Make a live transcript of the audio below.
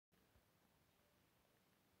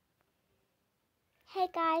Hey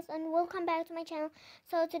guys, and welcome back to my channel.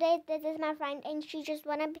 So today this is my friend, and she just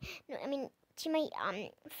wanna she my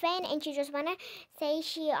friend, and she just wanna say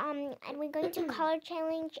and we're going to color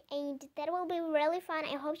challenge, and that will be really fun.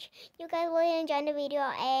 I hope you guys will enjoy the video,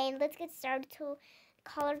 and let's get started to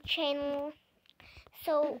color channel.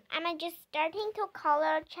 So I'm just starting to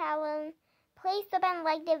color challenge. Please stop and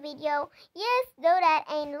like the video. Yes, do that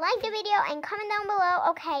and like the video and comment down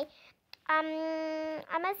below. Okay.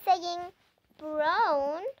 I'm saying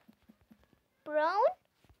brown.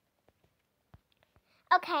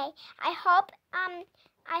 Okay. I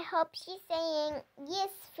hope she's saying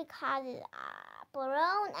yes because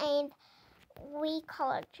brown and we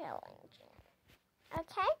color challenge.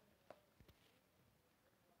 Okay.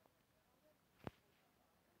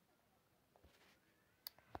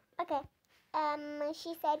 Okay.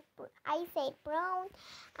 She said, I said brown.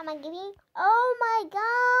 I'm giving, oh my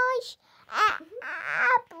gosh,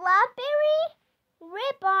 blackberry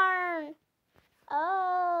ribbon.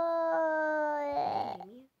 Oh.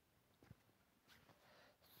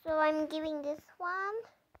 So I'm giving this one.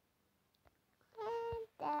 And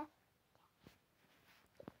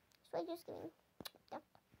so I just giving that.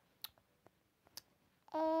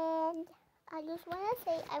 And I just want to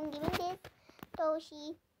say I'm giving this so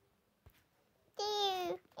she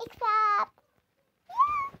accept.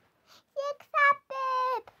 Yeah, she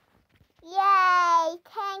accepted. Yay,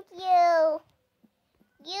 thank you.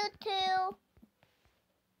 You too.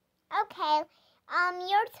 Okay,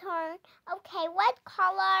 your turn. Okay, what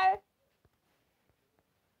color?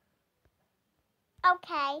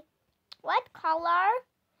 Okay, what color?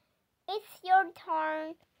 It's your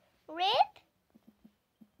turn. Red?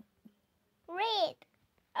 Red.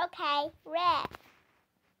 Okay, red.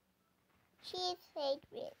 She said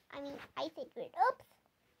red. I said red. Oops.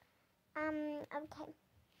 Okay.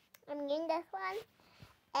 I'm getting this one.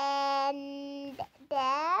 And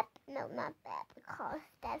that. No, not that. Because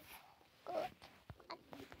that's good.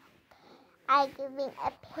 I giving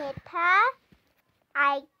a paper.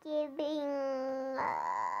 I giving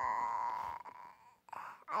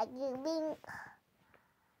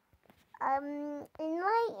in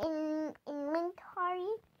my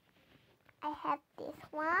inventory. I have this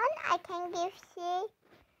one. I can give you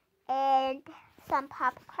and some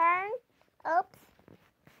popcorn. Oops.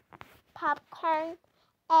 Popcorn.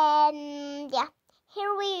 And yeah,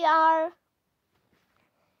 here we are.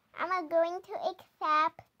 I'm going to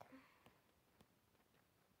accept.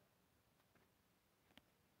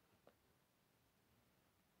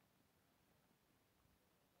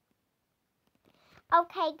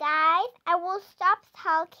 Okay, guys, I will stop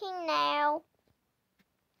talking now.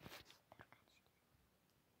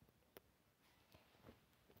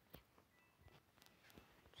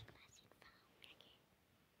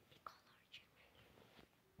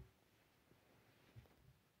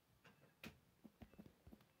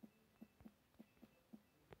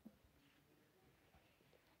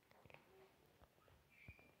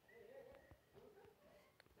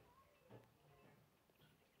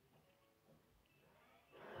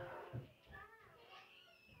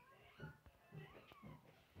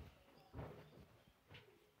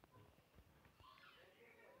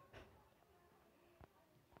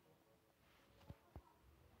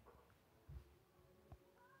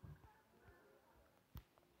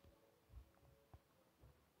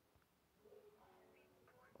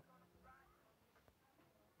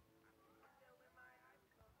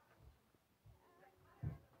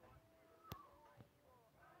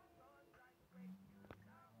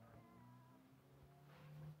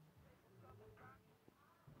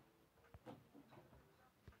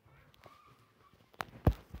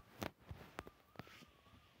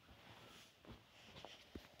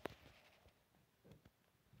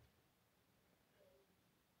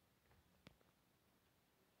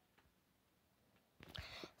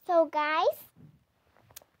 So guys,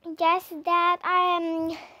 just that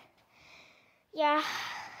yeah.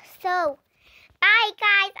 So bye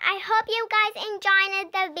guys. I hope you guys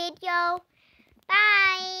enjoyed the video.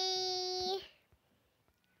 Bye.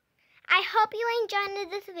 I hope you enjoyed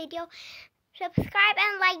this video. Subscribe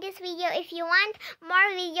and like this video if you want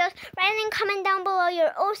more videos. Write and comment down below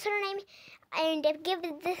your username and give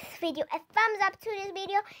this video a thumbs up to this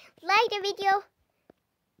video. Like the video.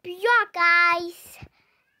 Yeah guys.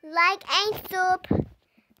 Like and sub.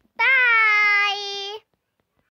 Bye.